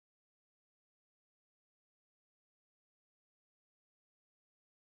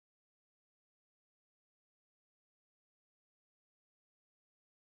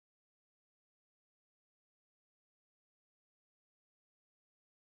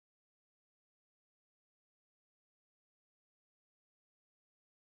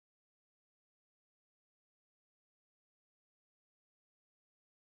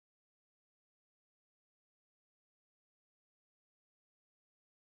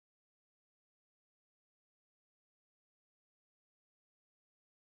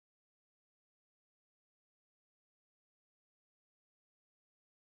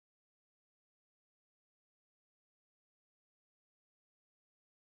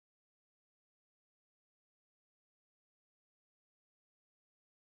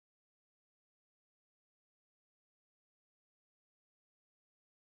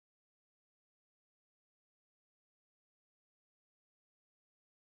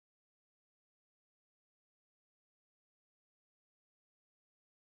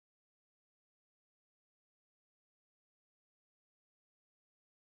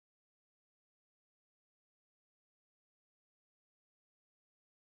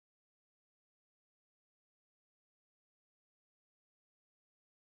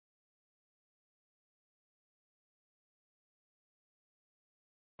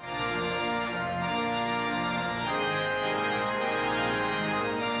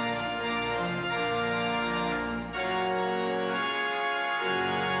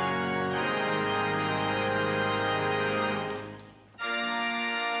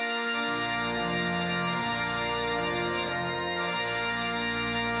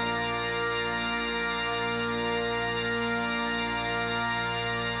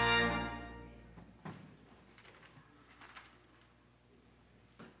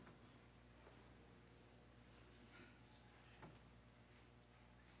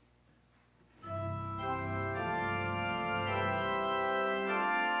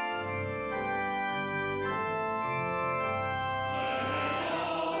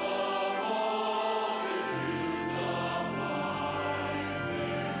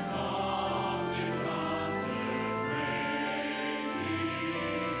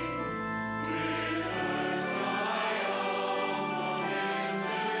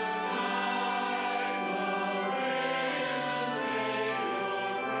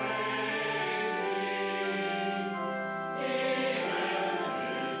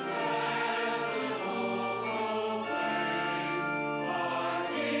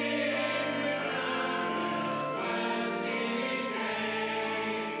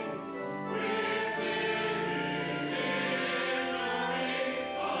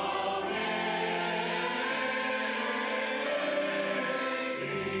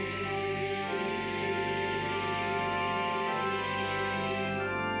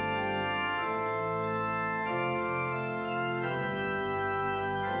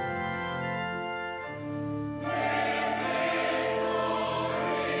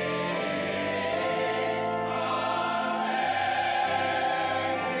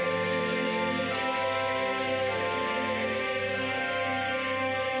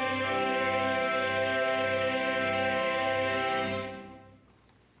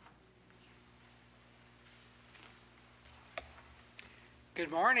Good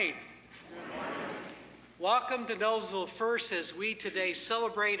morning. Good morning. Welcome to Knowlesville First as we today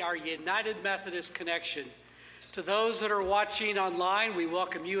celebrate our United Methodist connection. To those that are watching online, we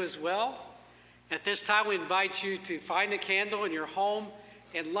welcome you as well. At this time, we invite you to find a candle in your home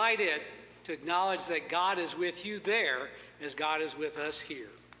and light it to acknowledge that God is with you there as God is with us here.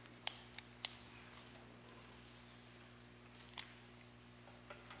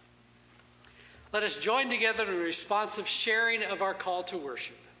 Let us join together in a responsive sharing of our call to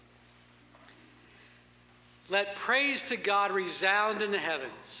worship. Let praise to God resound in the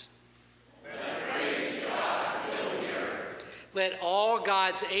heavens. Let praise to God fill the earth. Let all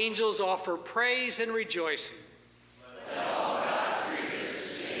God's angels offer praise and rejoicing. Let all God's creatures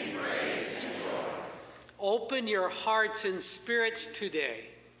sing praise and joy. Open your hearts and spirits today.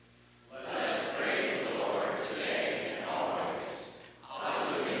 Let us praise the Lord today and always.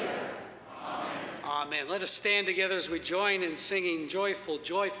 Hallelujah. Amen. Amen. Let us stand together as we join in singing Joyful,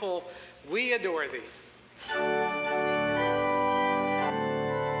 Joyful, We Adore Thee.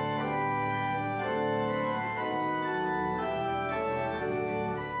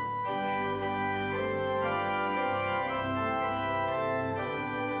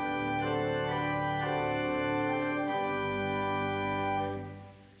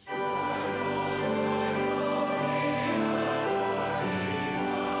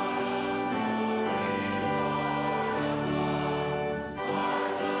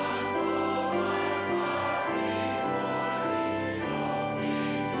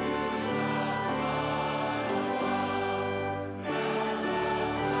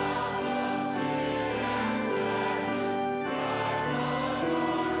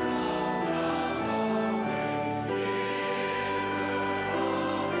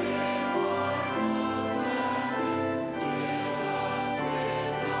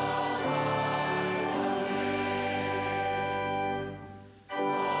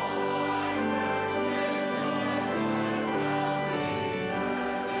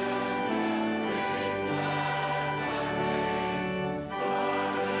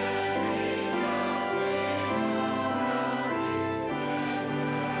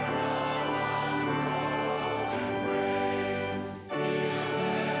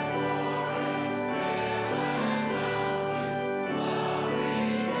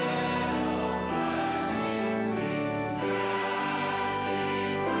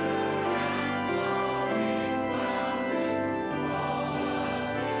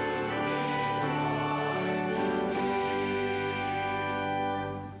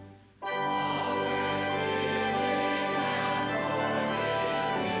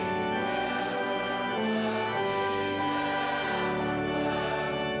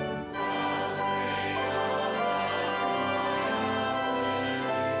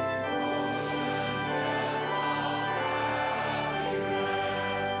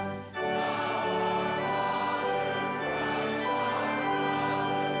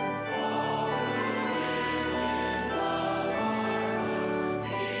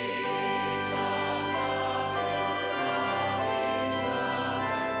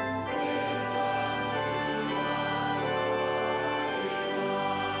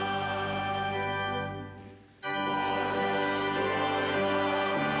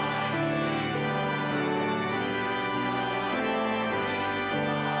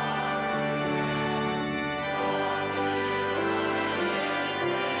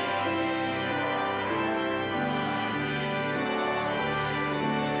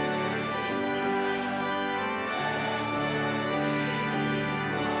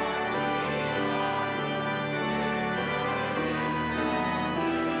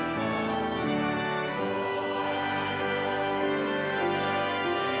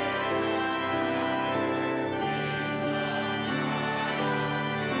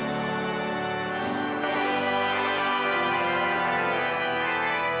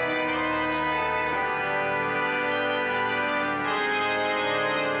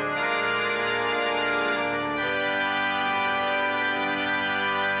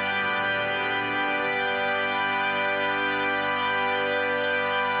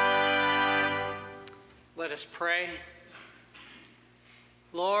 Let us pray.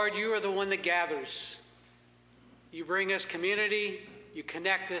 Lord, you are the one that gathers. You bring us community. You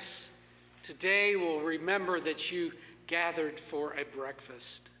connect us. Today we'll remember that you gathered for a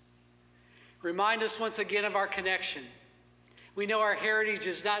breakfast. Remind us once again of our connection. We know our heritage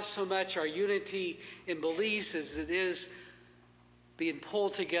is not so much our unity in beliefs as it is being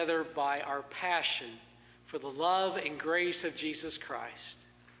pulled together by our passion for the love and grace of Jesus Christ.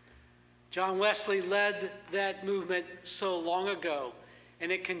 John Wesley led that movement so long ago,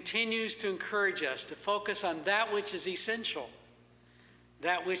 and it continues to encourage us to focus on that which is essential,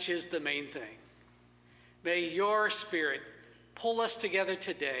 that which is the main thing. May your Spirit pull us together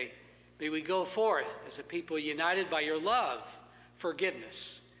today. May we go forth as a people united by your love,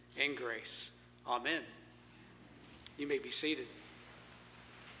 forgiveness, and grace. Amen. You may be seated.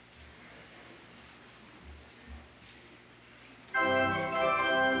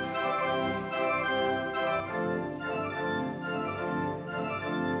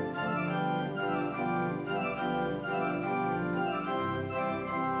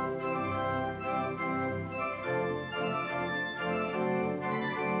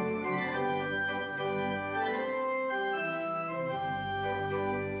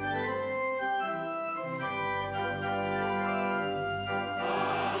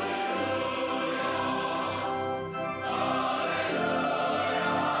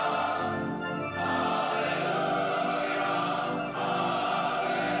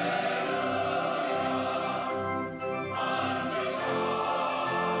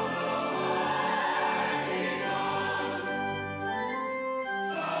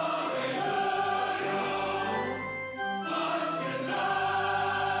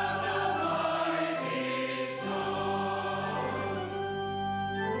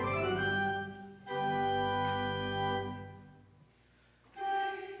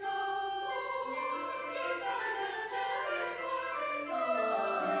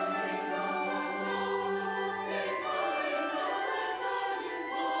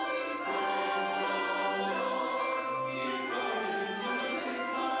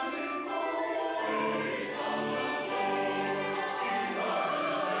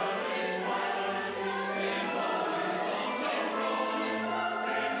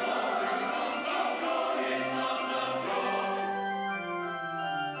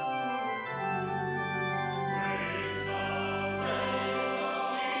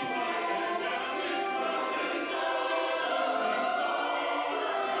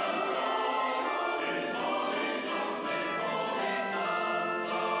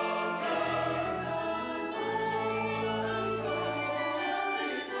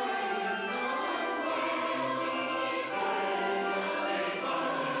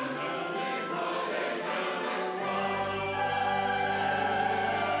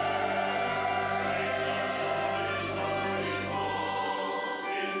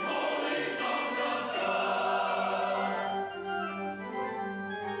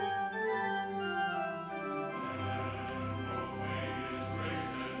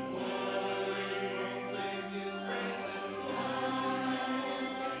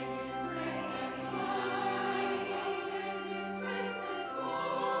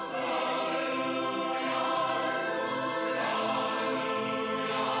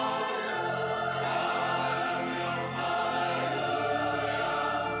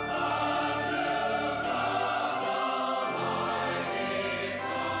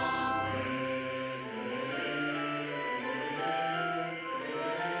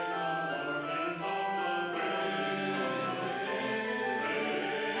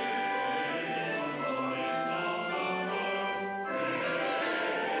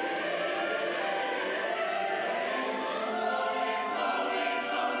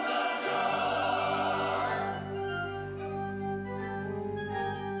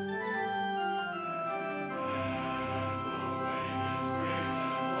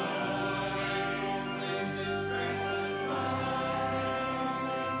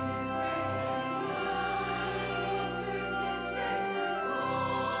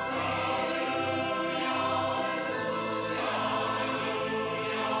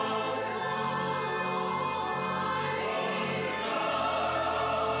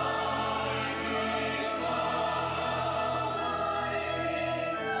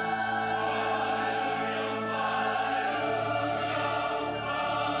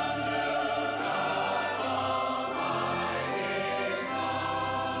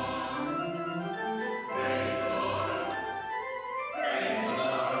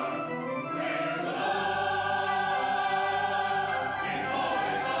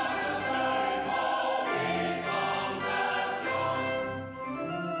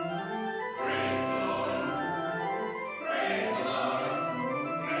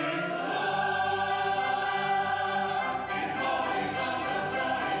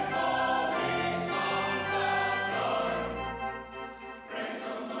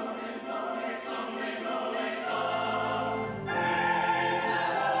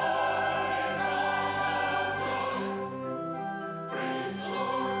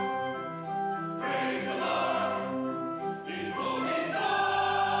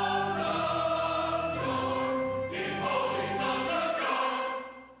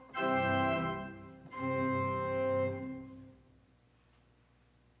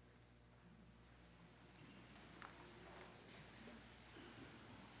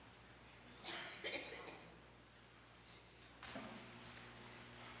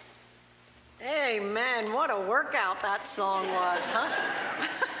 Amen. What a workout that song was,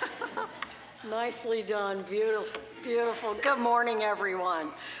 huh? Nicely done. Beautiful, beautiful. Good morning, everyone.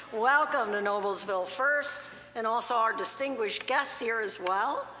 Welcome to Noblesville First, and also our distinguished guests here as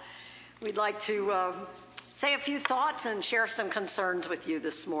well. We'd like to say a few thoughts and share some concerns with you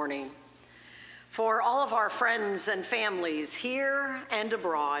this morning. For all of our friends and families here and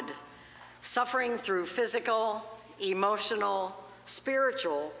abroad, suffering through physical, emotional,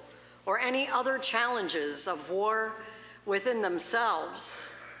 spiritual, or any other challenges of war within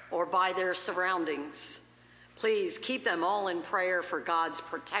themselves or by their surroundings, please keep them all in prayer for God's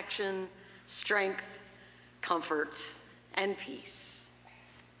protection, strength, comfort, and peace.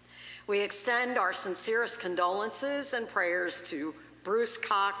 We extend our sincerest condolences and prayers to Bruce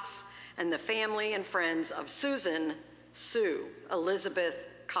Cox and the family and friends of Susan Sue Elizabeth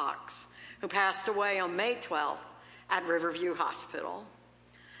Cox, who passed away on May 12th at Riverview Hospital.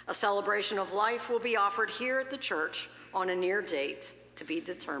 A celebration of life will be offered here at the church on a near date to be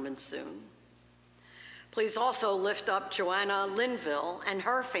determined soon. Please also lift up Joanna Linville and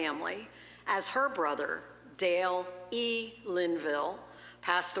her family as her brother, Dale E. Linville,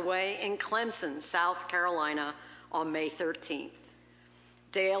 passed away in Clemson, South Carolina on May 13th.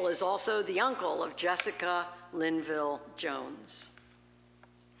 Dale is also the uncle of Jessica Linville Jones.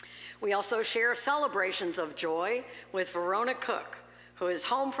 We also share celebrations of joy with Verona Cook, who is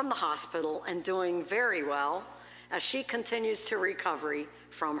home from the hospital and doing very well as she continues to recover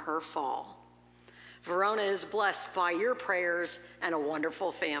from her fall. Verona is blessed by your prayers and a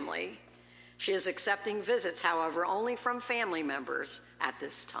wonderful family. She is accepting visits, however, only from family members at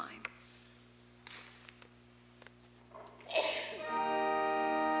this time.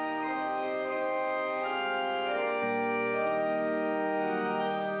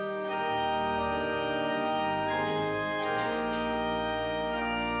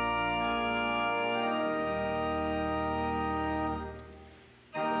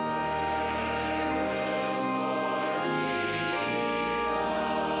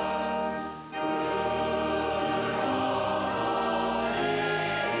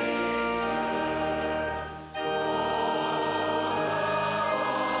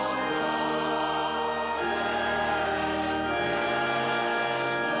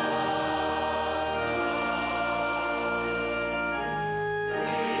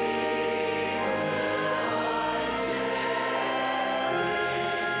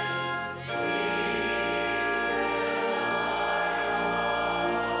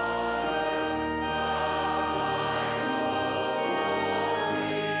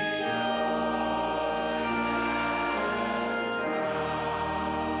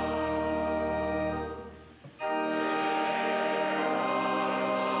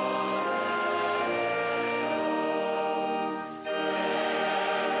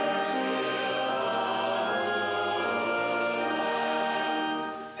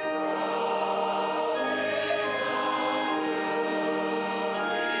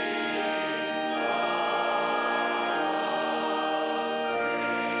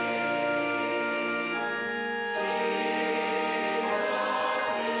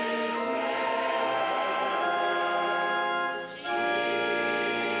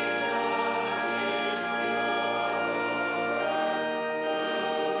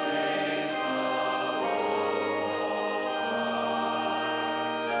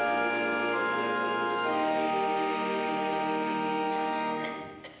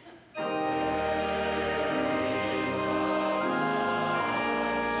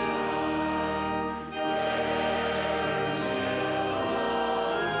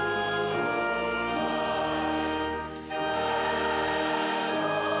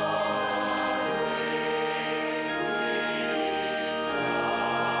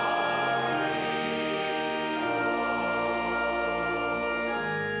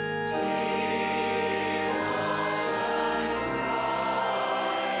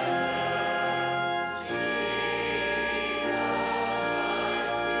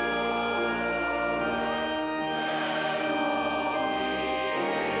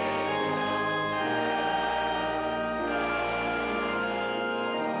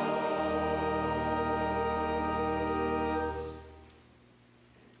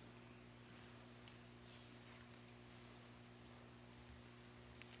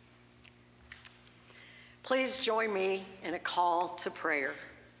 Please join me in a call to prayer.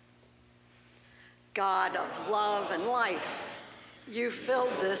 God of love and life, you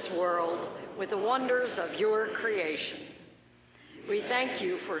filled this world with the wonders of your creation. We thank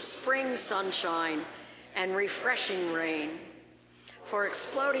you for spring sunshine and refreshing rain, for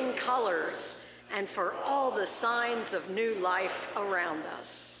exploding colors, and for all the signs of new life around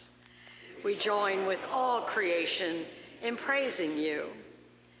us. we join with all creation in praising you.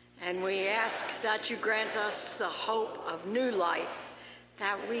 And we ask that you grant us the hope of new life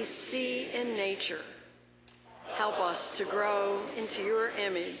that we see in nature. Help us to grow into your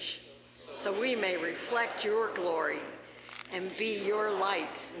image so we may reflect your glory and be your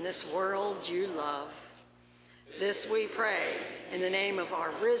light in this world you love. This we pray in the name of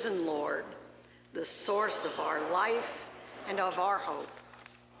our risen Lord, the source of our life and of our hope.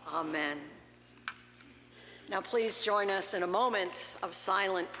 Amen. Now please join us in a moment of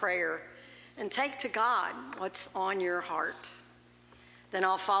silent prayer and take to God what's on your heart. Then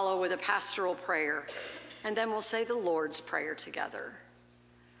I'll follow with a pastoral prayer, and then we'll say the Lord's Prayer together.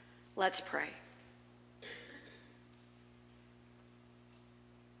 Let's pray.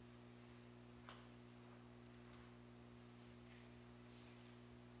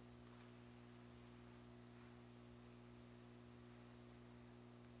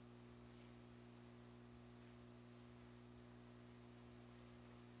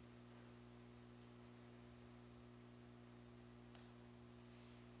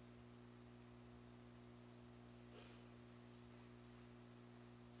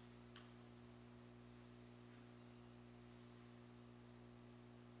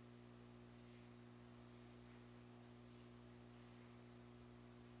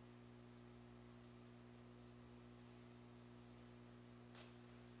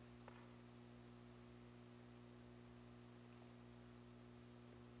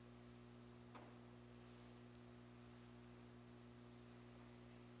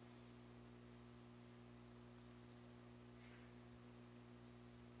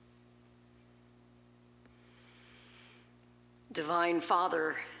 Divine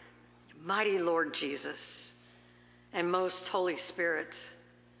Father, mighty Lord Jesus, and most Holy Spirit,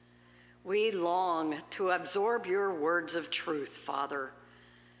 we long to absorb your words of truth, Father,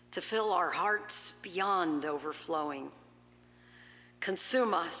 to fill our hearts beyond overflowing.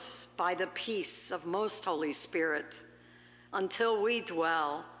 Consume us by the peace of most Holy Spirit until we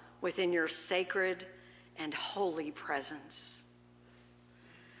dwell within your sacred and holy presence.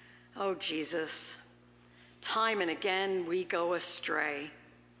 Oh, Jesus, time and again we go astray.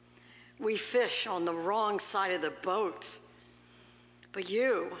 We fish on the wrong side of the boat. But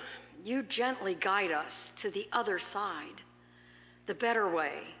you gently guide us to the other side, the better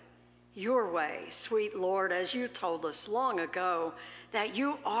way, your way, sweet Lord, as you told us long ago that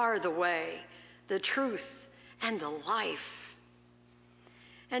you are the way, the truth, and the life.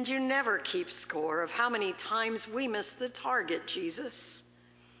 And you never keep score of how many times we miss the target, Jesus.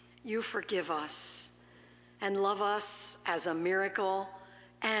 You forgive us and love us as a miracle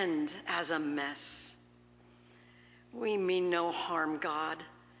and as a mess. We mean no harm, God,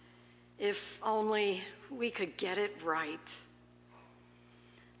 if only we could get it right.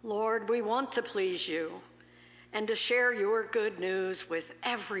 Lord, we want to please you and to share your good news with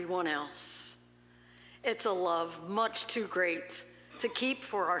everyone else. It's a love much too great to keep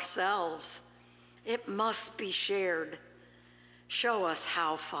for ourselves. It must be shared. Show us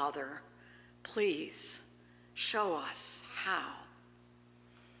how, Father. Please, show us how.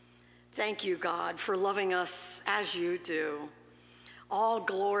 Thank you, God, for loving us as you do. All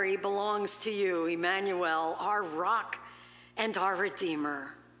glory belongs to you, Emmanuel, our rock and our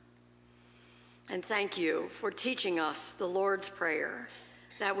Redeemer. And thank you for teaching us the Lord's Prayer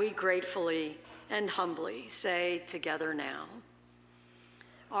that we gratefully and humbly say together now.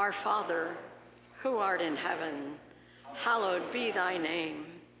 Our Father, who art in heaven, hallowed be thy name.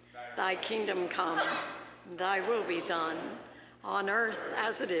 Thy kingdom come, thy will be done, on earth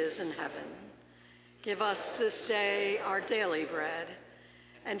as it is in heaven. Give us this day our daily bread,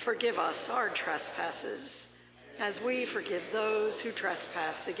 and forgive us our trespasses, as we forgive those who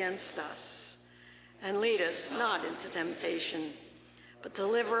trespass against us. And lead us not into temptation, but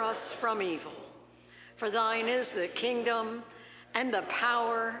deliver us from evil. For thine is the kingdom, and the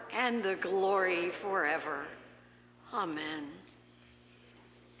power, and the glory forever. Amen.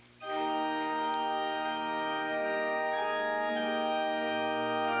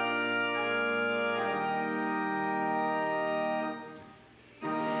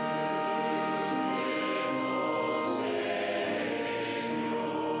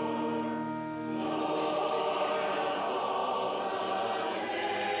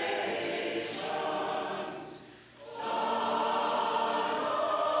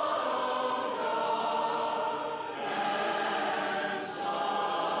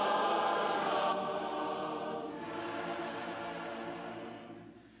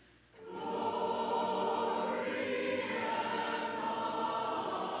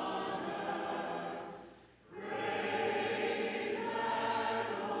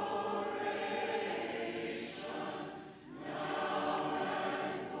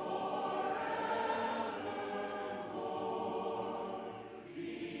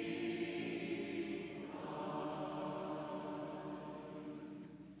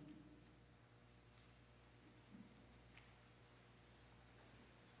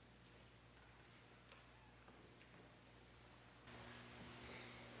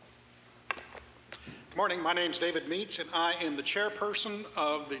 Morning, my name's David Meets, and I am the chairperson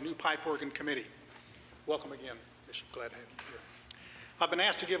of the new pipe organ committee. Welcome again, Bishop. Glad to have you here. I've been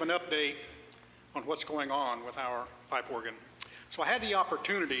asked to give an update on what's going on with our pipe organ. So I had the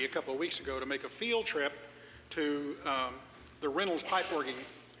opportunity a couple of weeks ago to make a field trip to the Reynolds pipe organ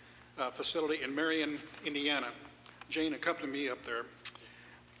facility in Marion, Indiana. Jane accompanied me up there.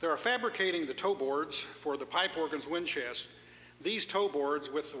 They are fabricating the toe boards for the pipe organ's wind chest. These toe boards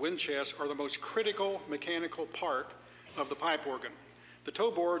with the wind chest are the most critical mechanical part of the pipe organ. The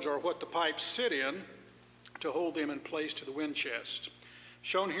toe boards are what the pipes sit in to hold them in place to the wind chest.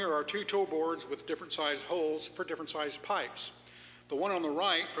 Shown here are two toe boards with different sized holes for different sized pipes. The one on the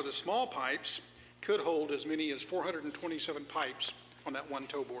right for the small pipes could hold as many as 427 pipes on that one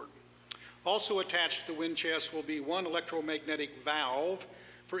toe board. Also attached to the wind chest will be one electromagnetic valve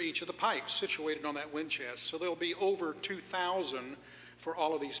for each of the pipes situated on that wind chest. So there'll be over 2,000 for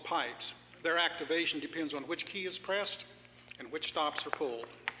all of these pipes. Their activation depends on which key is pressed and which stops are pulled.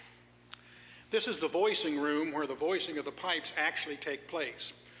 This is the voicing room where the voicing of the pipes actually take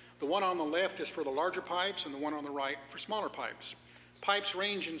place. The one on the left is for the larger pipes and the one on the right for smaller pipes. Pipes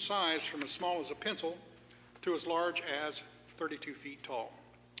range in size from as small as a pencil to as large as 32 feet tall.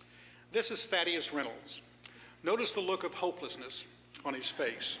 This is Thaddeus Reynolds. Notice the look of hopelessness on his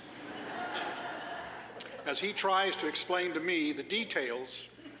face as he tries to explain to me the details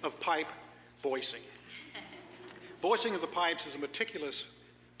of pipe voicing. Voicing of the pipes is a meticulous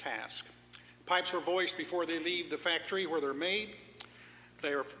task. Pipes are voiced before they leave the factory where they're made.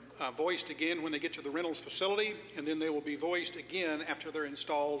 They are voiced again when they get to the Reynolds facility, and then they will be voiced again after they're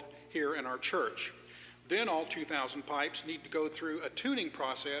installed here in our church. Then all 2,000 pipes need to go through a tuning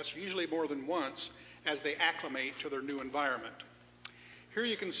process, usually more than once, as they acclimate to their new environment. Here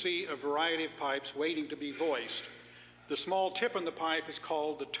you can see a variety of pipes waiting to be voiced. The small tip in the pipe is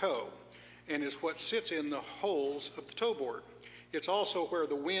called the toe and is what sits in the holes of the toe board. It's also where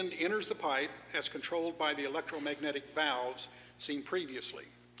the wind enters the pipe as controlled by the electromagnetic valves seen previously.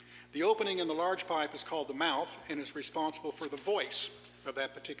 The opening in the large pipe is called the mouth and is responsible for the voice of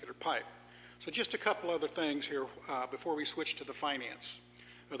that particular pipe. So just a couple other things here before we switch to the finance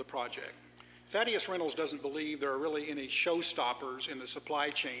of the project. Thaddeus Reynolds doesn't believe there are really any showstoppers in the supply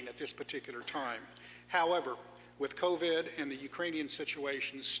chain at this particular time. However, with COVID and the Ukrainian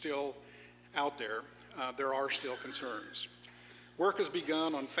situation still out there, there are still concerns. Work has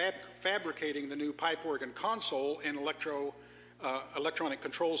begun on fabricating the new pipe organ console and electronic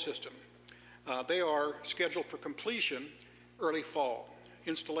control system. They are scheduled for completion early fall.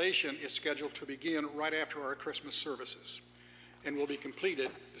 Installation is scheduled to begin right after our Christmas services and will be completed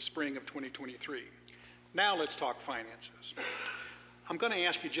the spring of 2023. Now let's talk finances. I'm going to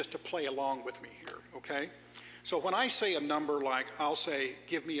ask you just to play along with me here, okay? So when I say a number like, I'll say,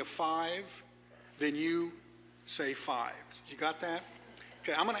 give me a 5, then you say 5. You got that?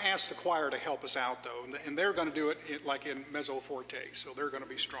 Okay, I'm going to ask the choir to help us out, though, and they're going to do it like in mezzo forte, so they're going to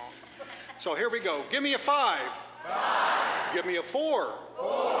be strong. So here we go. Give me a 5. 5. Give me a 4.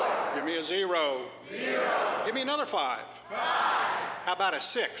 4. Give me a 0. 0. Give me another 5. 5. How about a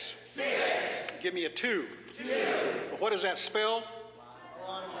 6? 6. Give me a 2. 2. Well, what does that spell?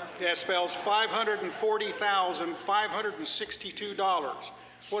 That spells $540,562.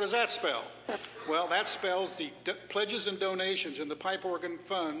 What does that spell? Well, that spells the pledges and donations in the pipe organ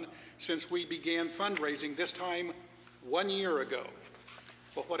fund since we began fundraising this time 1 year ago.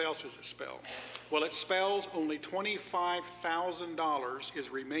 Well, what else does it spell? Well, it spells only $25,000 is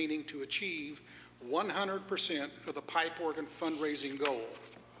remaining to achieve 100% of the pipe organ fundraising goal.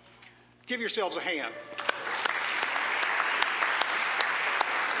 Give yourselves a hand.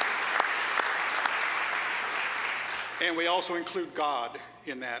 And we also include God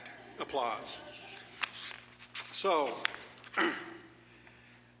in that applause. So,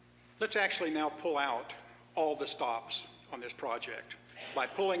 let's actually now pull out all the stops on this project by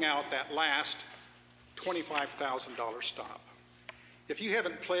pulling out that last $25,000 stop. If you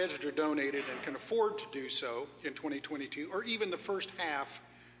haven't pledged or donated and can afford to do so in 2022 or even the first half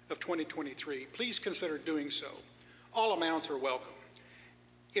of 2023, please consider doing so. All amounts are welcome.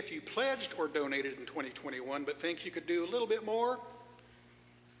 If you pledged or donated in 2021 but think you could do a little bit more,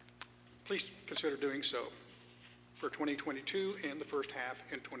 please consider doing so for 2022 and the first half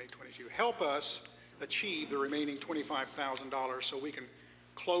in 2022. Help us achieve the remaining $25,000 so we can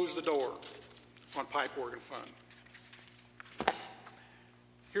close the door on Pipe Organ Fund.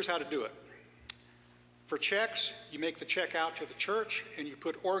 Here's how to do it. For checks, you make the check out to the church and you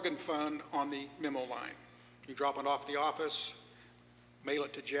put Organ Fund on the memo line. You drop it off the office, mail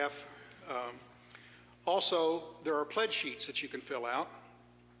it to Jeff. Also, there are pledge sheets that you can fill out.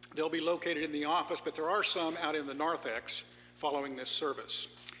 They'll be located in the office, but there are some out in the narthex following this service.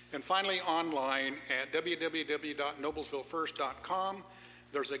 And finally, online at www.noblesvillefirst.com,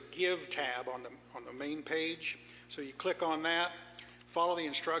 there's a Give tab on the main page. So you click on that, follow the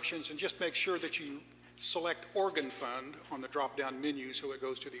instructions, and just make sure that you select Organ Fund on the drop-down menu so it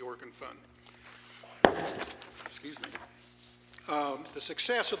goes to the Organ Fund. Excuse me. The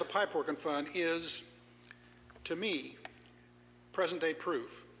success of the Pipe Organ Fund is, to me, present-day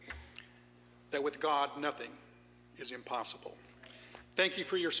proof that with God, nothing is impossible. Thank you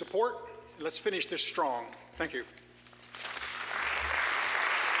for your support. Let's finish this strong. Thank you.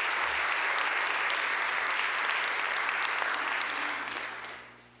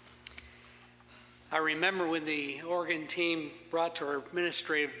 I remember when the organ team brought to our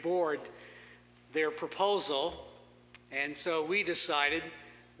administrative board their proposal, and so we decided,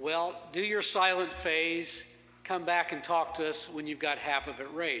 well, do your silent phase, come back and talk to us when you've got half of it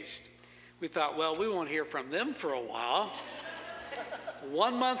raised. We thought, well, we won't hear from them for a while.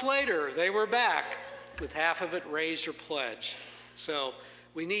 1 month later, they were back with half of it raised or pledged. So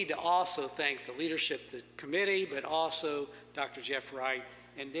we need to also thank the leadership of the committee, but also Dr. Jeff Wright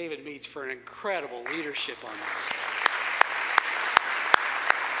and David Meats for an incredible leadership on this.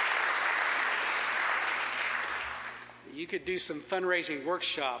 You could do some fundraising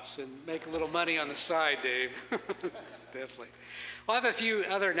workshops and make a little money on the side, Dave. Definitely. Well, I have a few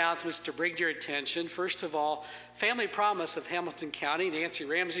other announcements to bring to your attention. First of all, Family Promise of Hamilton County. Nancy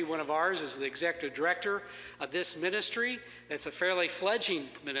Ramsey, one of ours, is the executive director of this ministry. That's a fairly fledgling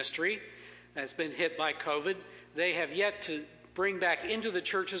ministry that's been hit by COVID. They have yet to bring back into the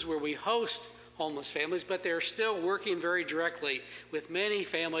churches where we host homeless families, but they're still working very directly with many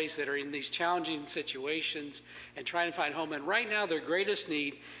families that are in these challenging situations and trying to find home. And right now, their greatest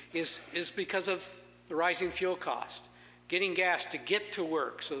need is because of the rising fuel cost, getting gas to get to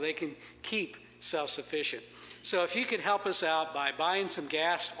work so they can keep self-sufficient. So if you could help us out by buying some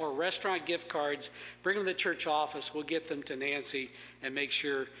gas or restaurant gift cards, bring them to the church office, we'll get them to Nancy and make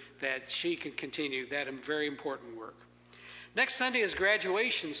sure that she can continue that very important work. Next Sunday is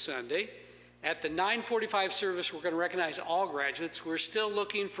Graduation Sunday. At the 9:45 service, we're going to recognize all graduates. We're still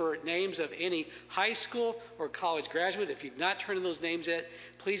looking for names of any high school or college graduate. If you've not turned in those names yet,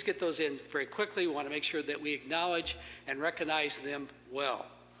 please get those in very quickly. We want to make sure that we acknowledge and recognize them well.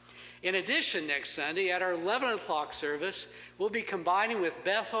 In addition, next Sunday at our 11 o'clock service, we'll be combining with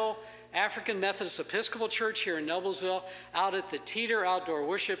Bethel African Methodist Episcopal Church here in Noblesville out at the Teeter Outdoor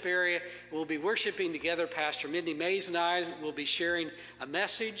Worship Area. We'll be worshiping together. Pastor Mindy Mays and I will be sharing a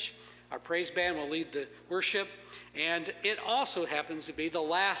message. Our praise band will lead the worship. And it also happens to be the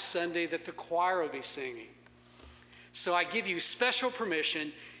last Sunday that the choir will be singing. So I give you special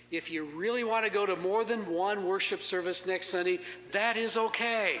permission. If you really want to go to more than one worship service next Sunday, that is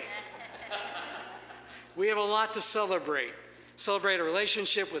okay. We have a lot to celebrate. Celebrate our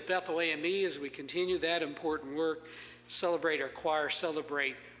relationship with Bethel AME as we continue that important work. Celebrate our choir,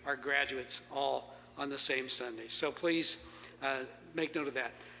 celebrate our graduates all on the same Sunday. So please make note of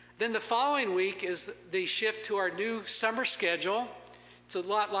that. Then the following week is the shift to our new summer schedule. It's a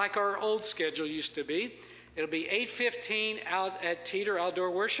lot like our old schedule used to be. It'll be 8:15 out at Teeter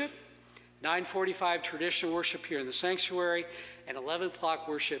Outdoor Worship, 9:45 traditional worship here in the sanctuary, and 11 o'clock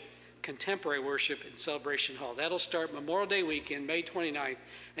worship, contemporary worship in Celebration Hall. That'll start Memorial Day weekend, May 29th,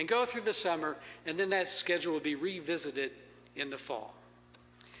 and go through the summer, and then that schedule will be revisited in the fall.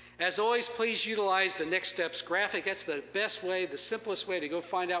 As always, please utilize the Next Steps graphic. That's the best way, the simplest way to go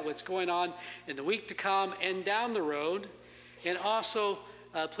find out what's going on in the week to come and down the road. And also,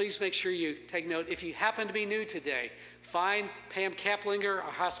 please make sure you take note. If you happen to be new today, find Pam Kaplinger,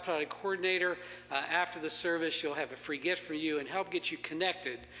 our hospitality coordinator. After the service, she'll have a free gift for you and help get you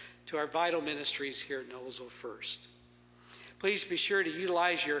connected to our vital ministries here at Noblesville First. Please be sure to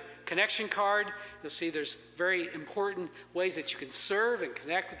utilize your connection card. You'll see there's very important ways that you can serve and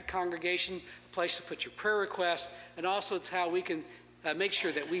connect with the congregation, a place to put your prayer requests, and also it's how we can make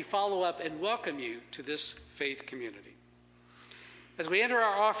sure that we follow up and welcome you to this faith community. As we enter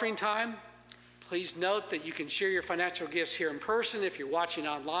our offering time, please note that you can share your financial gifts here in person. If you're watching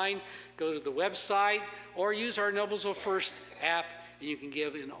online, go to the website or use our Noblesville First app, and you can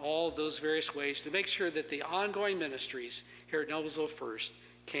give in all those various ways to make sure that the ongoing ministries here at Noblesville First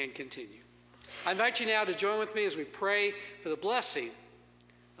can continue. I invite you now to join with me as we pray for the blessing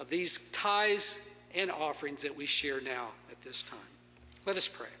of these tithes and offerings that we share now at this time. Let us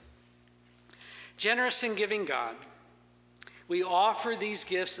pray. Generous and giving God, we offer these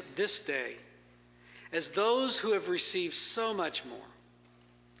gifts this day as those who have received so much more.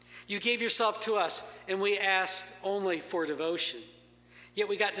 You gave yourself to us, and we asked only for devotion. yet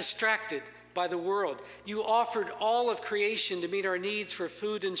we got distracted by the world. You offered all of creation to meet our needs for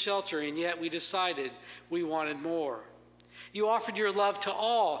food and shelter, and yet we decided we wanted more. You offered your love to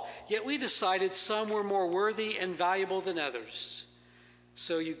all, yet we decided some were more worthy and valuable than others.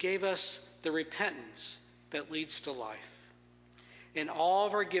 So you gave us the repentance that leads to life. And all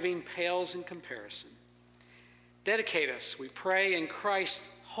of our giving pales in comparison. Dedicate us, we pray, in Christ's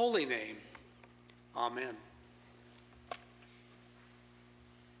holy name. Amen.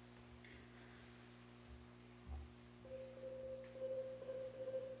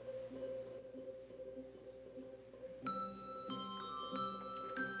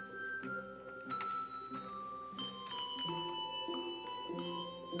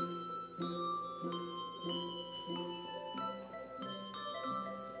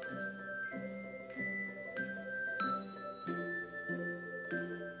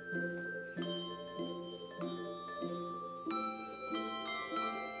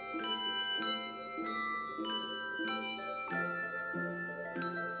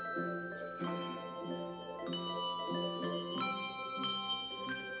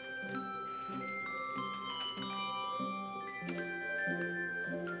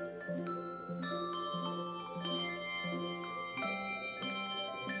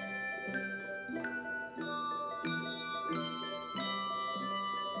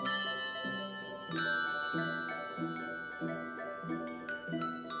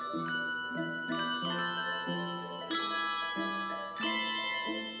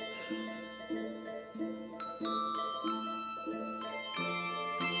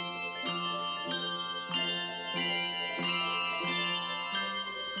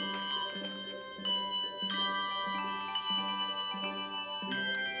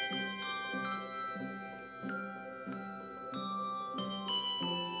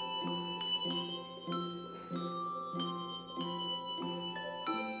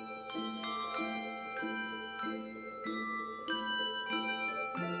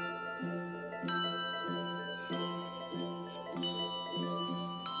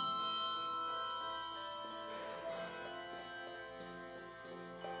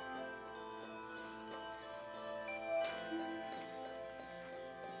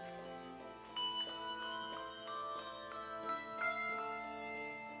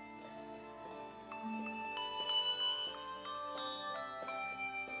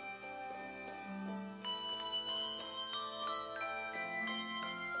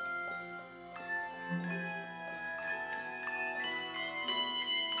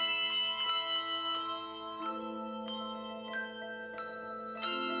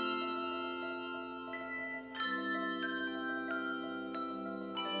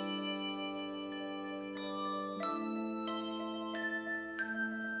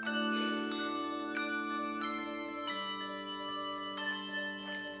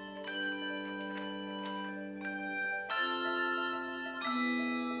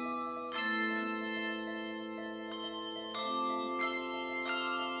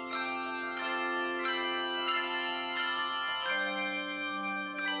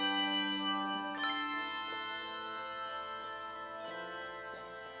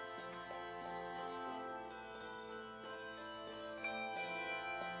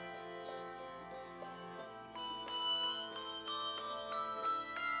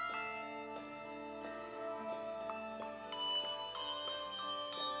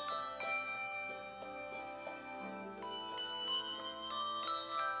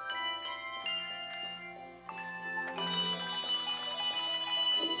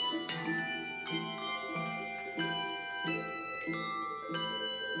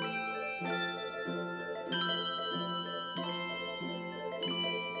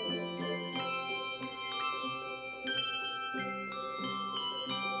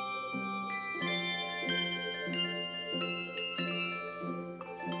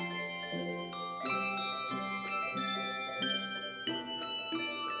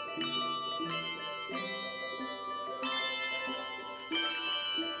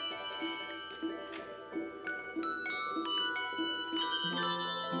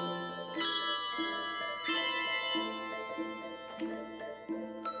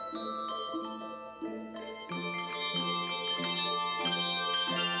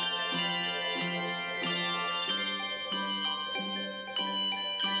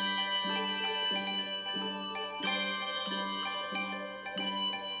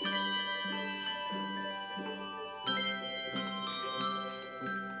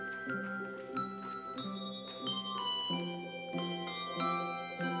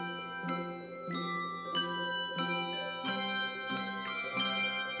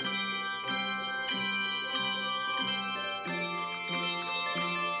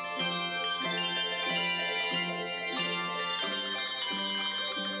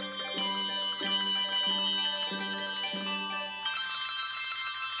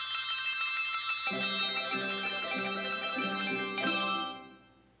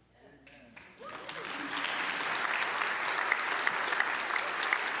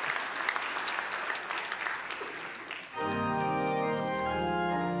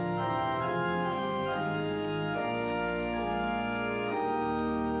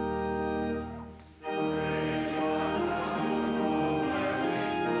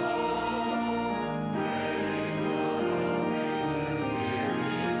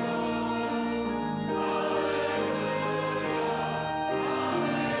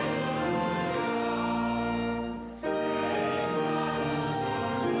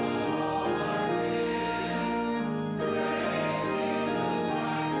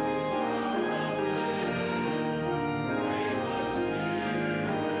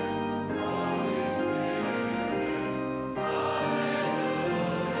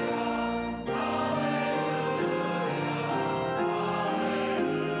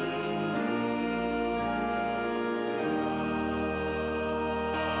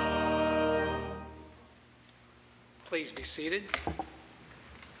 Please be seated. I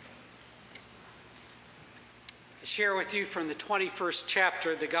share with you from the 21st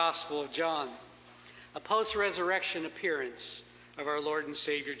chapter of the Gospel of John, a post-resurrection appearance of our Lord and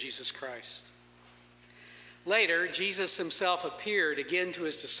Savior Jesus Christ. Later, Jesus himself appeared again to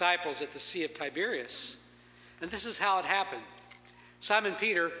his disciples at the Sea of Tiberias. And this is how it happened. Simon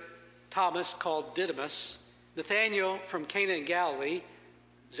Peter, Thomas called Didymus, Nathanael from Cana in Galilee,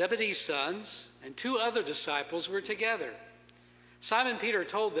 Zebedee's sons, and 2 other disciples were together. Simon Peter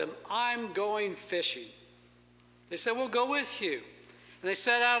told them, "I'm going fishing." They said, "We'll go with you." And they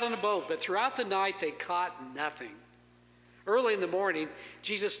set out on a boat, but throughout the night they caught nothing. Early in the morning,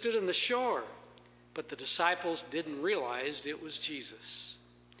 Jesus stood on the shore, but the disciples didn't realize it was Jesus.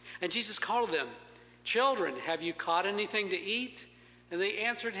 And Jesus called them, "Children, have you caught anything to eat?" And they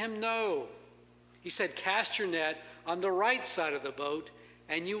answered him, "No." He said, "Cast your net on the right side of the boat,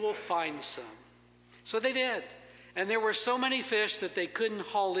 and you will find some." So they did. And there were so many fish that they couldn't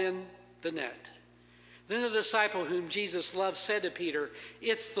haul in the net. Then the disciple whom Jesus loved said to Peter,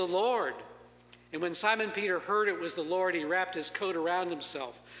 "It's the Lord." And when Simon Peter heard it was the Lord, he wrapped his coat around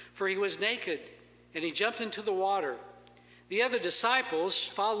himself, for he was naked, and he jumped into the water. The other disciples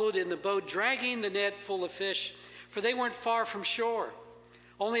followed in the boat, dragging the net full of fish, for they weren't far from shore,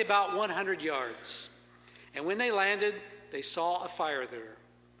 only about 100 yards. And when they landed, they saw a fire there,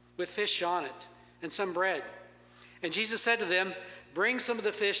 with fish on it, and some bread. And Jesus said to them, "Bring some of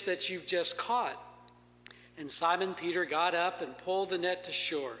the fish that you've just caught." And Simon Peter got up and pulled the net to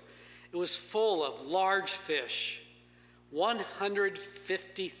shore. It was full of large fish,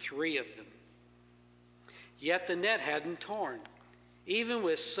 153 of them. Yet the net hadn't torn, even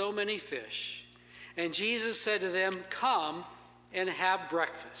with so many fish. And Jesus said to them, "Come and have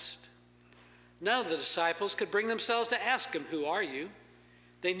breakfast." None of the disciples could bring themselves to ask him, "Who are you?"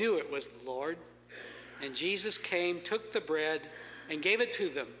 They knew it was the Lord. And Jesus came, took the bread, and gave it to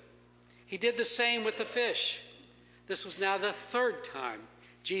them. He did the same with the fish. This was now the 3rd time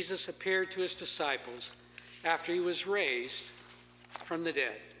Jesus appeared to his disciples after he was raised from the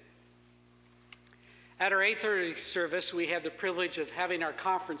dead. At our 8:30 service, we had the privilege of having our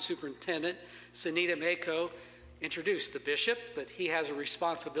conference superintendent, Sunita Mako, introduce the bishop, but he has a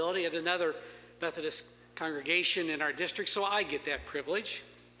responsibility at another Methodist congregation in our district, so I get that privilege.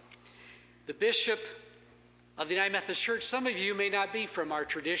 The bishop of the United Methodist Church, some of you may not be from our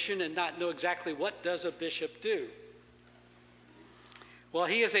tradition and not know exactly what does a bishop do. Well,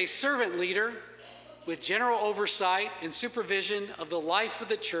 he is a servant leader with general oversight and supervision of the life of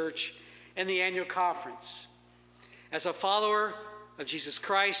the church and the annual conference. As a follower of Jesus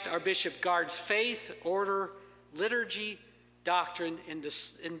Christ, our bishop guards faith, order, liturgy, doctrine, and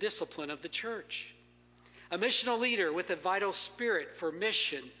discipline of the church. A missional leader with a vital spirit for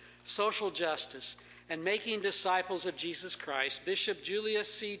mission, social justice, and making disciples of Jesus Christ, Bishop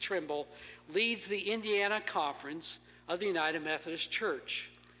Julius C. Trimble leads the Indiana Conference of the United Methodist Church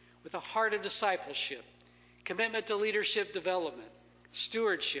with a heart of discipleship, commitment to leadership development,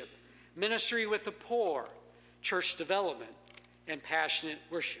 stewardship, ministry with the poor, church development, and passionate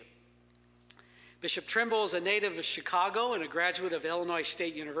worship. Bishop Trimble is a native of Chicago and a graduate of Illinois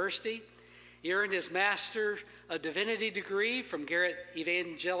State University. He earned his Master of Divinity degree from Garrett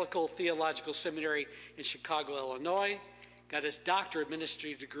Evangelical Theological Seminary in Chicago, Illinois. Got his Doctor of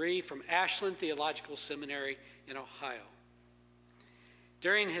Ministry degree from Ashland Theological Seminary in Ohio.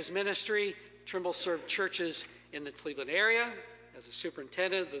 During his ministry, Trimble served churches in the Cleveland area as a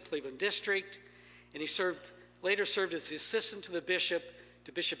superintendent of the Cleveland district, and he later served as the assistant to the bishop,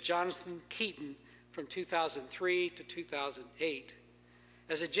 to Bishop Jonathan Keaton from 2003 to 2008.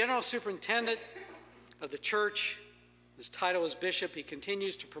 As a general superintendent of the church, his title as bishop, he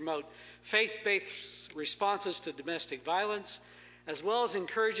continues to promote faith-based responses to domestic violence, as well as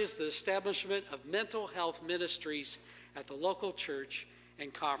encourages the establishment of mental health ministries at the local church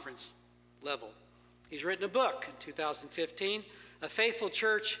and conference level. He's written a book in 2015, A Faithful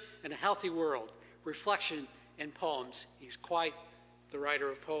Church and a Healthy World, Reflection and Poems. He's quite the writer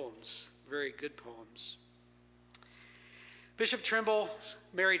of poems, very good poems. Bishop Trimble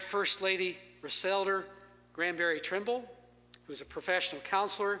married First Lady Roselda Granberry Trimble, who is a professional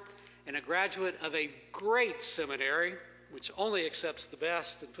counselor and a graduate of a great seminary, which only accepts the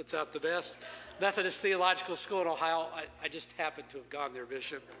best and puts out the best, Methodist Theological School in Ohio. I just happened to have gone there,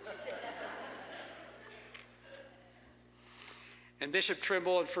 Bishop. And Bishop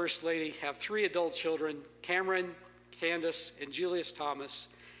Trimble and First Lady have 3 adult children, Cameron, Candace, and Julius Thomas.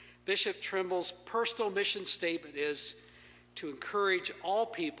 Bishop Trimble's personal mission statement is to encourage all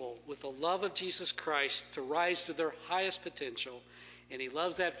people with the love of Jesus Christ to rise to their highest potential. And he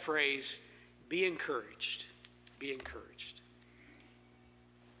loves that phrase, be encouraged. Be encouraged.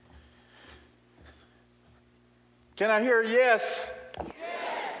 Can I hear a yes? Yes.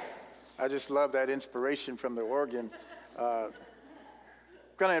 I just love that inspiration from the organ. I'm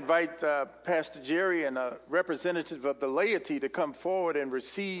going to invite Pastor Jerry and a representative of the laity to come forward and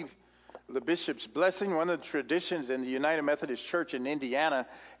receive the bishop's blessing. One of the traditions in the United Methodist Church in Indiana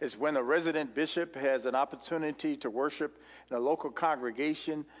is when a resident bishop has an opportunity to worship in a local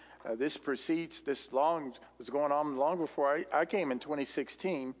congregation. This was going on long before I came in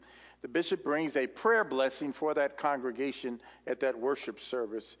 2016. The bishop brings a prayer blessing for that congregation at that worship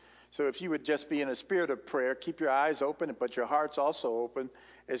service. So if you would just be in a spirit of prayer, keep your eyes open, but your hearts also open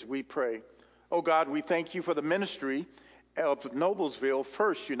as we pray. Oh God, we thank you for the ministry of Noblesville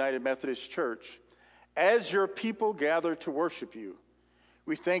First United Methodist Church. As your people gather to worship you,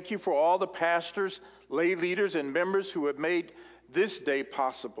 we thank you for all the pastors, lay leaders, and members who have made this day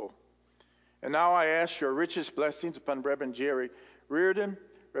possible. And now I ask your richest blessings upon Reverend Jerry Reardon,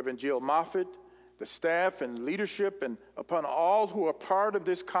 Reverend Jill Moffitt, the staff and leadership, and upon all who are part of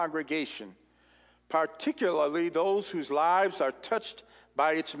this congregation, particularly those whose lives are touched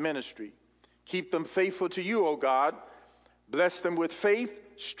by its ministry. Keep them faithful to you, O God. Bless them with faith,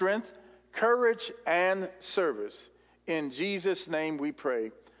 strength, courage, and service. In Jesus' name we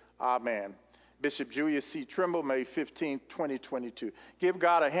pray. Amen. Bishop Julius C. Trimble, May 15, 2022. Give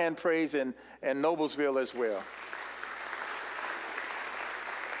God a hand praise in Noblesville as well.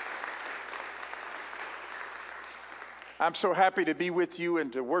 I'm so happy to be with you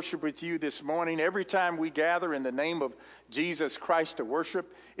and to worship with you this morning. Every time we gather in the name of Jesus Christ to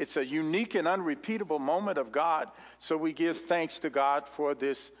worship, it's a unique and unrepeatable moment of God. So we give thanks to God for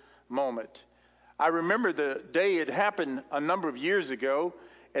this moment. I remember the day it happened a number of years ago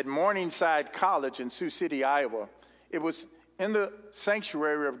at Morningside College in Sioux City, Iowa. It was in the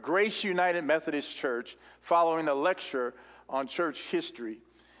sanctuary of Grace United Methodist Church following a lecture on church history.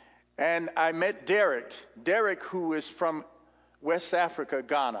 And I met Derek, who is from West Africa,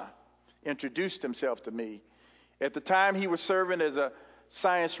 Ghana, introduced himself to me. At the time, he was serving as a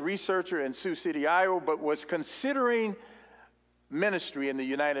science researcher in Sioux City, Iowa, but was considering ministry in the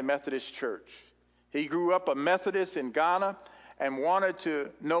United Methodist Church. He grew up a Methodist in Ghana and wanted to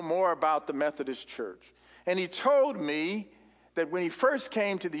know more about the Methodist Church. And he told me that when he first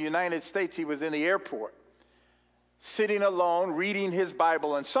came to the United States, he was in the airport, sitting alone, reading his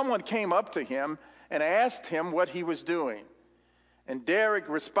Bible, and someone came up to him and asked him what he was doing. And Derek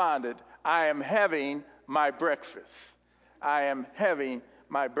responded, "I am having my breakfast. I am having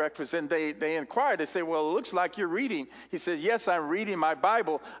my breakfast." And they inquired, they said, "Well, it looks like you're reading." He said, "Yes, I'm reading my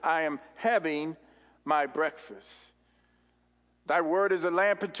Bible. I am having my breakfast. Thy word is a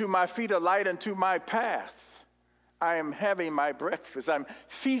lamp unto my feet, a light unto my path. I am having my breakfast. I'm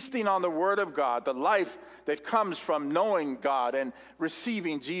feasting on the word of God, the life that comes from knowing God and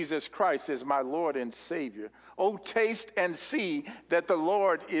receiving Jesus Christ as my Lord and Savior. Oh, taste and see that the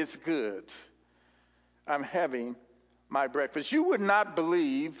Lord is good. I'm having my breakfast." You would not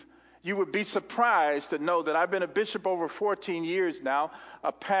believe, you would be surprised to know that I've been a bishop over 14 years now,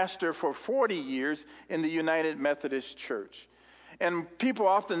 a pastor for 40 years in the United Methodist Church. And people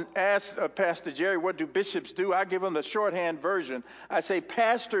often ask Pastor Jerry, what do bishops do? I give them the shorthand version. I say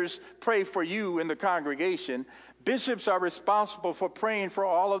pastors pray for you in the congregation. Bishops are responsible for praying for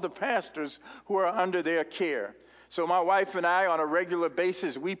all of the pastors who are under their care. So my wife and I, on a regular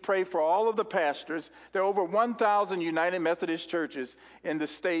basis, we pray for all of the pastors. There are over 1,000 United Methodist churches in the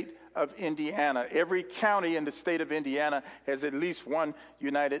state of Indiana. Every county in the state of Indiana has at least one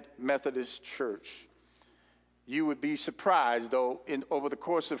United Methodist church. You would be surprised, though, over the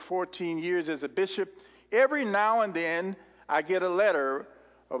course of 14 years as a bishop, every now and then I get a letter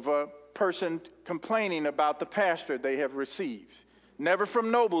of a person complaining about the pastor they have received. Never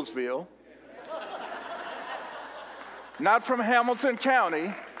from Noblesville, not from Hamilton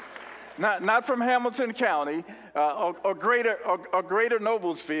County, not from Hamilton County or greater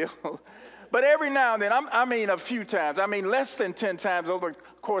Noblesville. But every now and then, I mean a few times, less than 10 times over the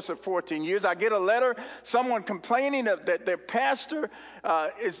course of 14 years, I get a letter, someone complaining that their pastor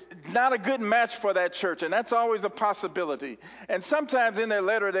is not a good match for that church, and that's always a possibility. And sometimes in their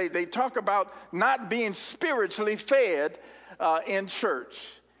letter, they talk about not being spiritually fed in church.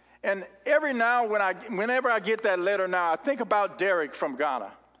 And every now, whenever I get that letter now, I think about Derek from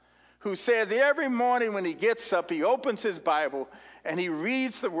Ghana, who says every morning when he gets up, he opens his Bible, and he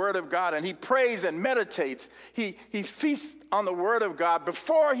reads the Word of God, and he prays and meditates. He feasts on the Word of God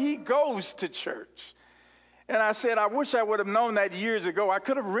before he goes to church. And I said, I wish I would have known that years ago. I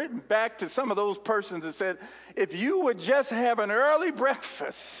could have written back to some of those persons and said, if you would just have an early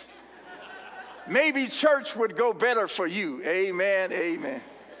breakfast, maybe church would go better for you. Amen, amen.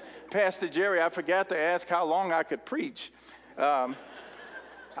 Pastor Jerry, I forgot to ask how long I could preach.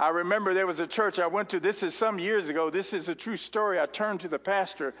 I remember there was a church I went to. This is some years ago. This is a true story. I turned to the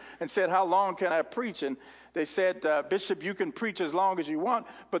pastor and said, how long can I preach? And they said, Bishop, you can preach as long as you want,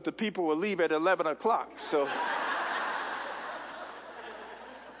 but the people will leave at 11 o'clock. So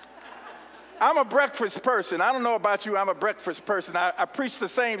I'm a breakfast person. I don't know about you. I'm a breakfast person. I preached the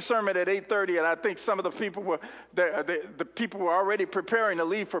same sermon at 8:30, and I think some of the people were the people were already preparing to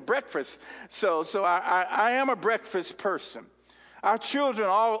leave for breakfast. So I am a breakfast person. Our children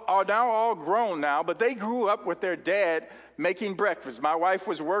are now all grown now, but they grew up with their dad making breakfast. My wife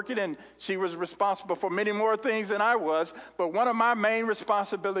was working, and she was responsible for many more things than I was. But one of my main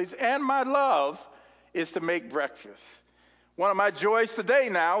responsibilities and my love is to make breakfast. One of my joys today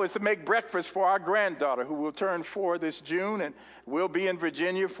now is to make breakfast for our granddaughter, who will turn 4 this June, and we'll be in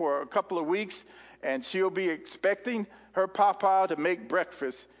Virginia for a couple of weeks, and she'll be expecting her papa to make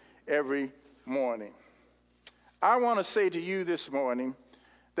breakfast every morning. I want to say to you this morning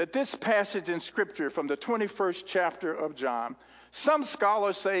that this passage in Scripture from the 21st chapter of John, some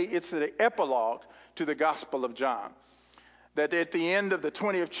scholars say it's the epilogue to the Gospel of John. That at the end of the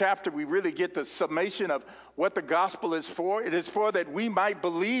 20th chapter, we really get the summation of what the gospel is for. It is for that we might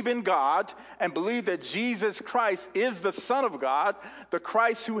believe in God and believe that Jesus Christ is the Son of God, the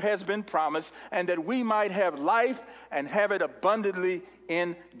Christ who has been promised, and that we might have life and have it abundantly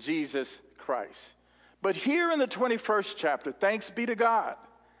in Jesus Christ. But here in the 21st chapter, thanks be to God,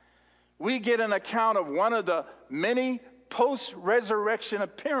 we get an account of one of the many post-resurrection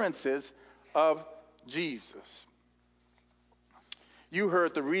appearances of Jesus. You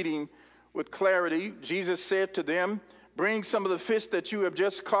heard the reading with clarity. Jesus said to them, bring some of the fish that you have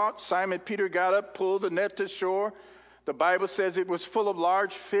just caught. Simon Peter got up, pulled the net to shore. The Bible says it was full of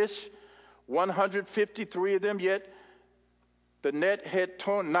large fish, 153 of them, yet the net had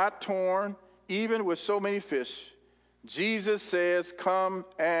not torn, even with so many fish. Jesus says, come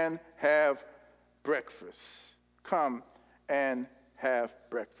and have breakfast. Come and have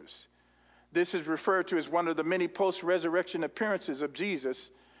breakfast. This is referred to as one of the many post-resurrection appearances of Jesus.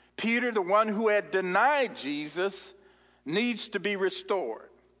 Peter, the one who had denied Jesus, needs to be restored.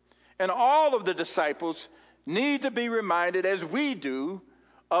 And all of the disciples need to be reminded, as we do,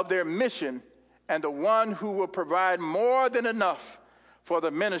 of their mission and the one who will provide more than enough for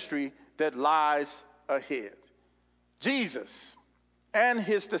the ministry that lies ahead. Jesus and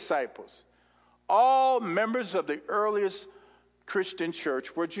his disciples, all members of the earliest Christian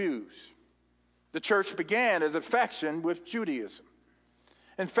church, were Jews. The church began as a faction with Judaism.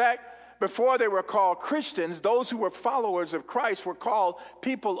 In fact, before they were called Christians, those who were followers of Christ were called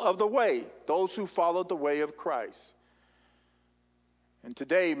people of the way, those who followed the way of Christ. And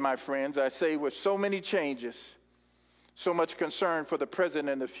today, my friends, I say with so many changes, so much concern for the present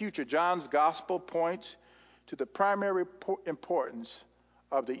and the future, John's gospel points to the primary importance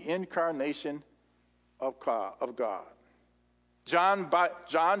of the incarnation of God.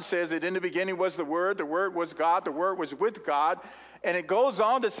 John says that in the beginning was the Word was God, the Word was with God. And it goes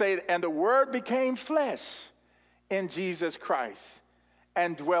on to say, and the Word became flesh in Jesus Christ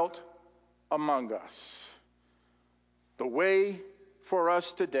and dwelt among us. The way for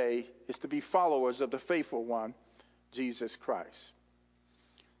us today is to be followers of the faithful one, Jesus Christ.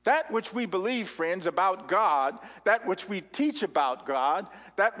 That which we believe, friends, about God, that which we teach about God,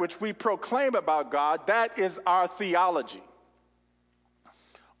 that which we proclaim about God, that is our theology.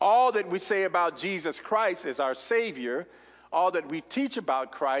 All that we say about Jesus Christ as our Savior, all that we teach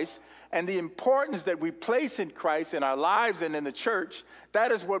about Christ, and the importance that we place in Christ in our lives and in the church,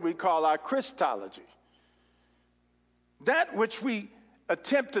 that is what we call our Christology. That which we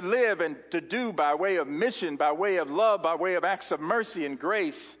attempt to live and to do by way of mission, by way of love, by way of acts of mercy and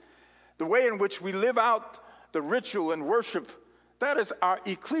grace, the way in which we live out the ritual and worship, that is our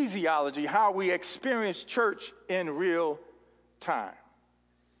ecclesiology, how we experience church in real time.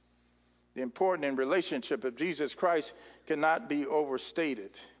 The importance and relationship of Jesus Christ cannot be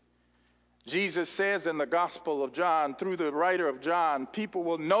overstated. Jesus says in the Gospel of John, through the writer of John, people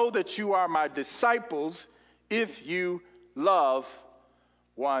will know that you are my disciples if you love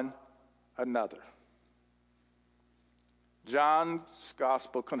one another. John's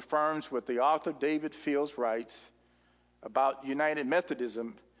Gospel confirms what the author David Fields writes about United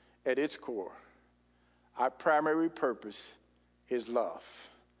Methodism at its core. Our primary purpose is love.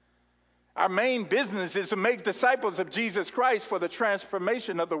 Our main business is to make disciples of Jesus Christ for the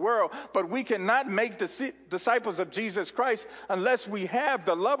transformation of the world, but we cannot make disciples of Jesus Christ unless we have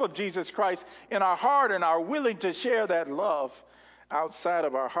the love of Jesus Christ in our heart and are willing to share that love outside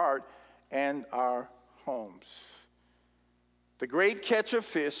of our heart and our homes. The great catch of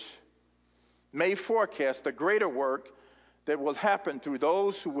fish may forecast the greater work that will happen through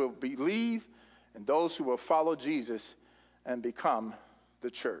those who will believe and those who will follow Jesus and become the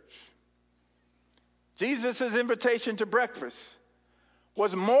church. Jesus' invitation to breakfast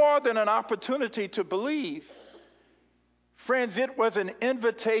was more than an opportunity to believe. Friends, it was an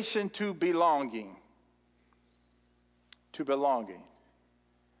invitation to belonging. To belonging.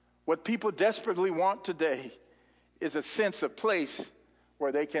 What people desperately want today is a sense of place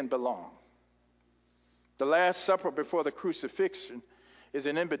where they can belong. The Last Supper before the crucifixion is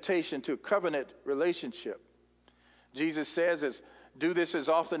an invitation to a covenant relationship. Jesus says, do this as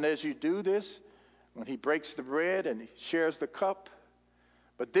often as you do this, when he breaks the bread and he shares the cup.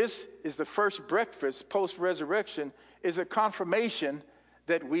 But this is the first breakfast post-resurrection, is a confirmation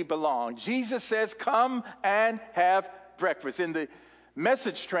that we belong. Jesus says, come and have breakfast. In the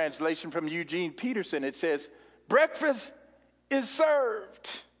Message translation from Eugene Peterson, it says, breakfast is served.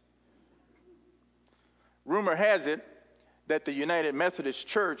 Rumor has it that the United Methodist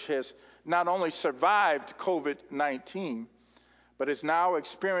Church has not only survived COVID-19, but is now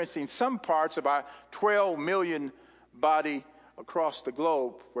experiencing some parts of our 12 million body across the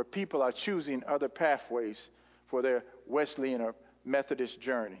globe where people are choosing other pathways for their Wesleyan or Methodist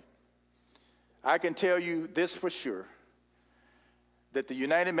journey. I can tell you this for sure, that the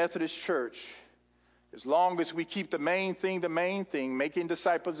United Methodist Church, as long as we keep the main thing, making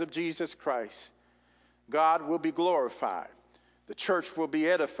disciples of Jesus Christ, God will be glorified. The church will be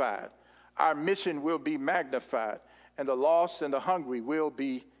edified. Our mission will be magnified. And the lost and the hungry will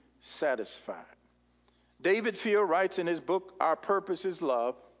be satisfied. David Field writes in his book, Our Purpose is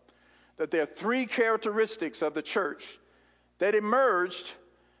Love, that there are three characteristics of the church that emerged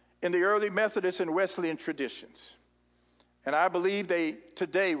in the early Methodist and Wesleyan traditions. And I believe they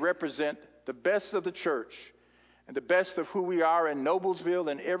today represent the best of the church and the best of who we are in Noblesville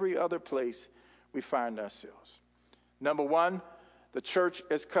and every other place we find ourselves. Number one, the church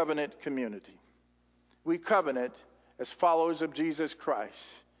as covenant community. We covenant as followers of Jesus Christ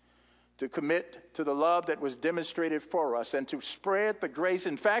to commit to the love that was demonstrated for us and to spread the grace.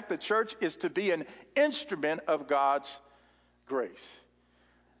 In fact, the church is to be an instrument of God's grace.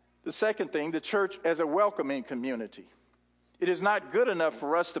 The second thing, the church as a welcoming community. It is not good enough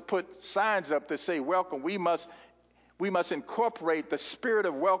for us to put signs up that say welcome. We must incorporate the spirit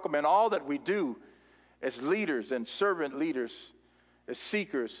of welcome in all that we do as leaders and servant leaders, as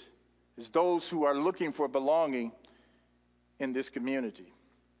seekers, as those who are looking for belonging in this community.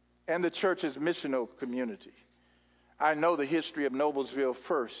 And the church's missional community. I know the history of Noblesville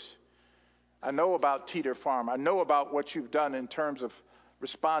First. I know about Teeter Farm. I know about what you've done in terms of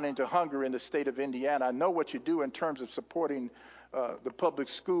responding to hunger in the state of Indiana. I know what you do in terms of supporting the public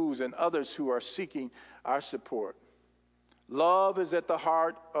schools and others who are seeking our support. Love is at the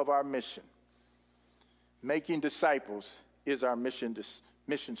heart of our mission. Making disciples is our mission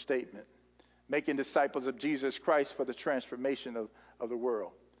statement. Making disciples of Jesus Christ for the transformation of the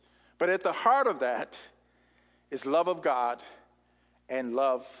world. But at the heart of that is love of God and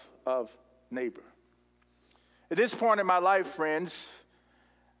love of neighbor. At this point in my life, friends,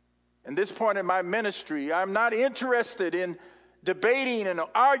 and this point in my ministry, I'm not interested in debating and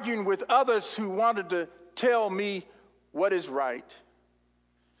arguing with others who wanted to tell me what is right.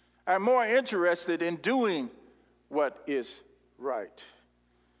 I'm more interested in doing what is right.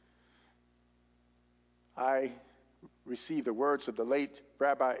 I received the words of the late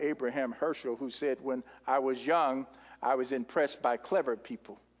Rabbi Abraham Herschel, who said, when I was young, I was impressed by clever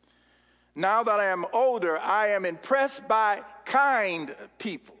people. Now that I am older, I am impressed by kind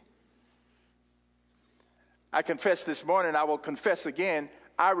people. I confessed this morning, I will confess again,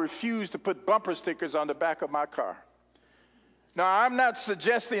 I refuse to put bumper stickers on the back of my car. Now, I'm not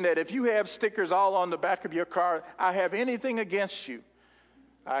suggesting that if you have stickers all on the back of your car, I have anything against you.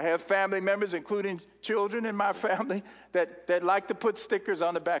 I have family members, including children in my family, that like to put stickers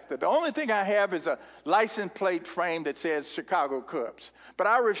on the back. The only thing I have is a license plate frame that says Chicago Cubs. But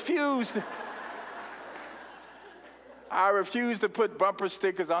I refuse to put bumper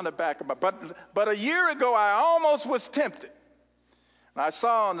stickers on the back of my. But a year ago, I almost was tempted. And I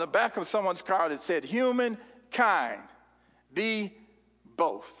saw on the back of someone's car that said, humankind, be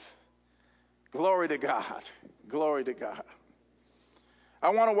both. Glory to God. Glory to God. I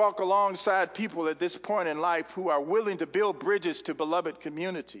want to walk alongside people at this point in life who are willing to build bridges to beloved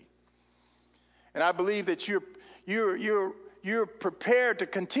community. And I believe that you're prepared to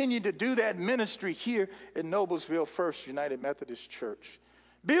continue to do that ministry here in Noblesville First United Methodist Church.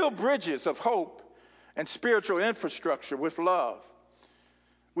 Build bridges of hope and spiritual infrastructure with love.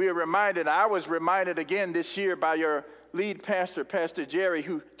 We are reminded, I was reminded again this year by your lead pastor, Pastor Jerry,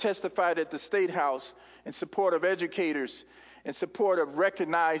 who testified at the State House in support of educators, in support of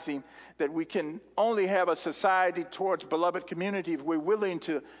recognizing that we can only have a society towards beloved community if we're willing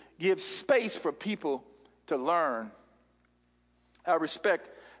to give space for people to learn. I respect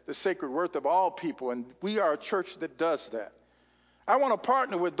the sacred worth of all people, and we are a church that does that. I want to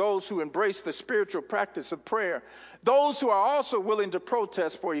partner with those who embrace the spiritual practice of prayer, those who are also willing to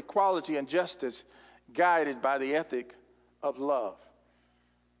protest for equality and justice, guided by the ethic of love.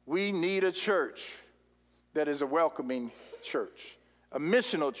 We need a church that is a welcoming church, a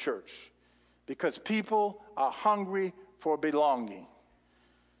missional church, because people are hungry for belonging.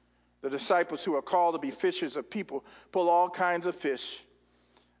 The disciples who are called to be fishers of people pull all kinds of fish.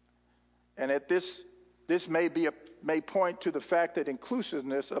 And at this may point to the fact that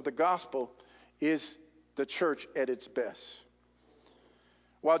inclusiveness of the gospel is the church at its best.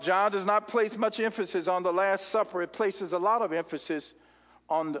 While John does not place much emphasis on the Last Supper, it places a lot of emphasis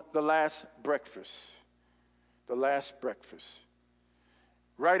on the last breakfast. The last breakfast.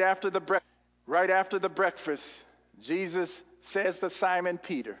 Right after the breakfast, Jesus says to Simon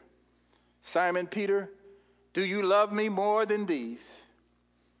Peter, Simon Peter, do you love me more than these?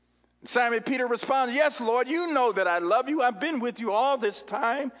 Simon Peter responds, yes, Lord, you know that I love you. I've been with you all this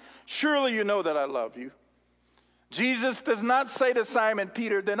time. Surely you know that I love you. Jesus does not say to Simon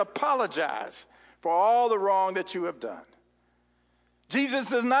Peter, then apologize for all the wrong that you have done. Jesus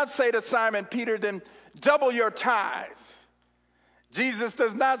does not say to Simon Peter, then double your tithe. Jesus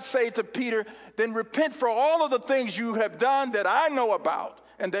does not say to Peter, then repent for all of the things you have done that I know about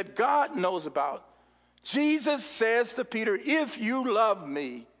and that God knows about. Jesus says to Peter, if you love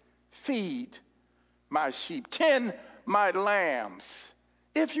me, feed my sheep, tend my lambs.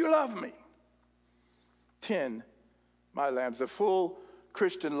 If you love me, tend my lambs. A full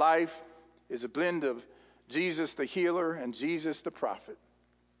Christian life is a blend of Jesus the healer and Jesus the prophet.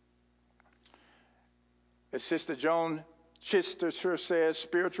 As Sister Joan Chichester says,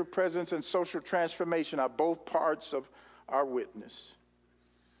 spiritual presence and social transformation are both parts of our witness.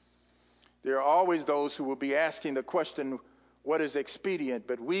 There are always those who will be asking the question, what is expedient?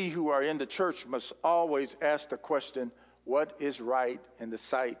 But we who are in the church must always ask the question, what is right in the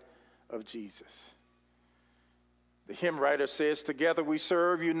sight of Jesus? The hymn writer says, together we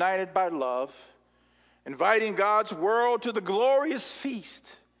serve, united by love, inviting God's world to the glorious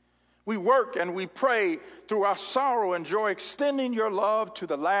feast. We work and we pray through our sorrow and joy, extending your love to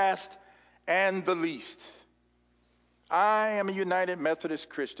the last and the least. I am a United Methodist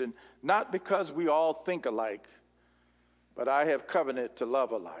Christian, not because we all think alike, but I have covenanted to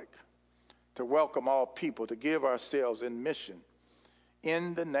love alike, to welcome all people, to give ourselves in mission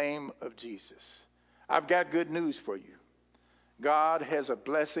in the name of Jesus. I've got good news for you. God has a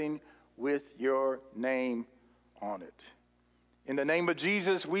blessing with your name on it. In the name of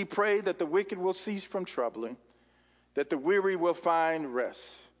Jesus, we pray that the wicked will cease from troubling, that the weary will find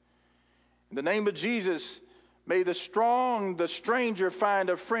rest. In the name of Jesus, may the stranger find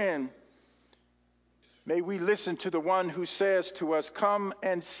a friend. May we listen to the one who says to us, come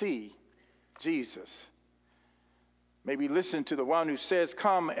and see Jesus. May we listen to the one who says,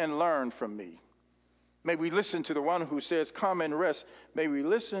 come and learn from me. May we listen to the one who says, come and rest. May we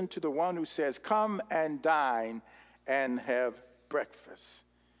listen to the one who says, come and dine and have breakfast.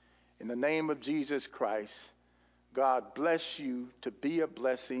 In the name of Jesus Christ, God bless you to be a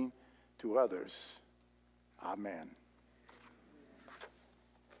blessing to others. Amen.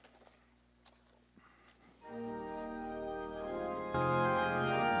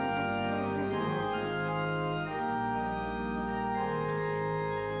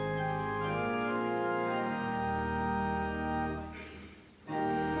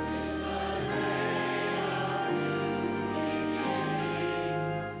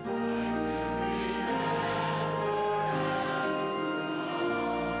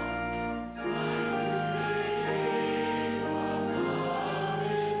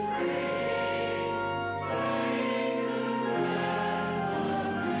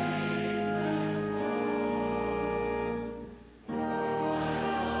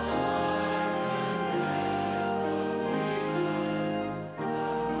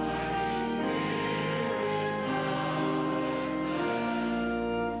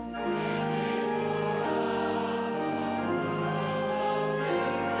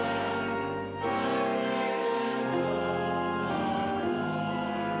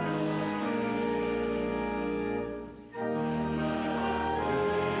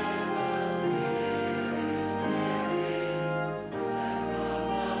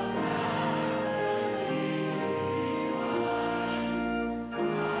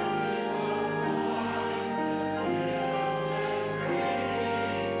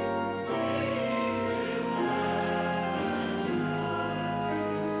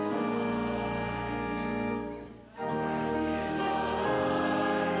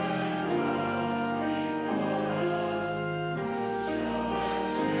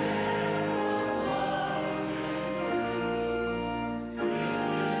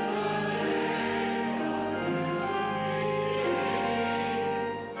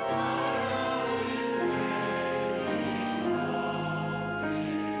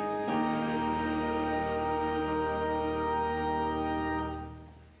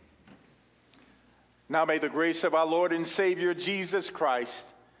 Now may the grace of our Lord and Savior Jesus Christ,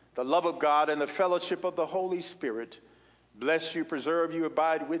 the love of God, and the fellowship of the Holy Spirit bless you, preserve you,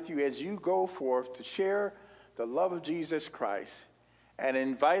 abide with you as you go forth to share the love of Jesus Christ and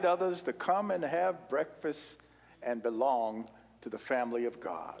invite others to come and have breakfast and belong to the family of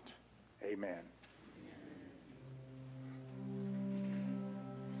God. Amen.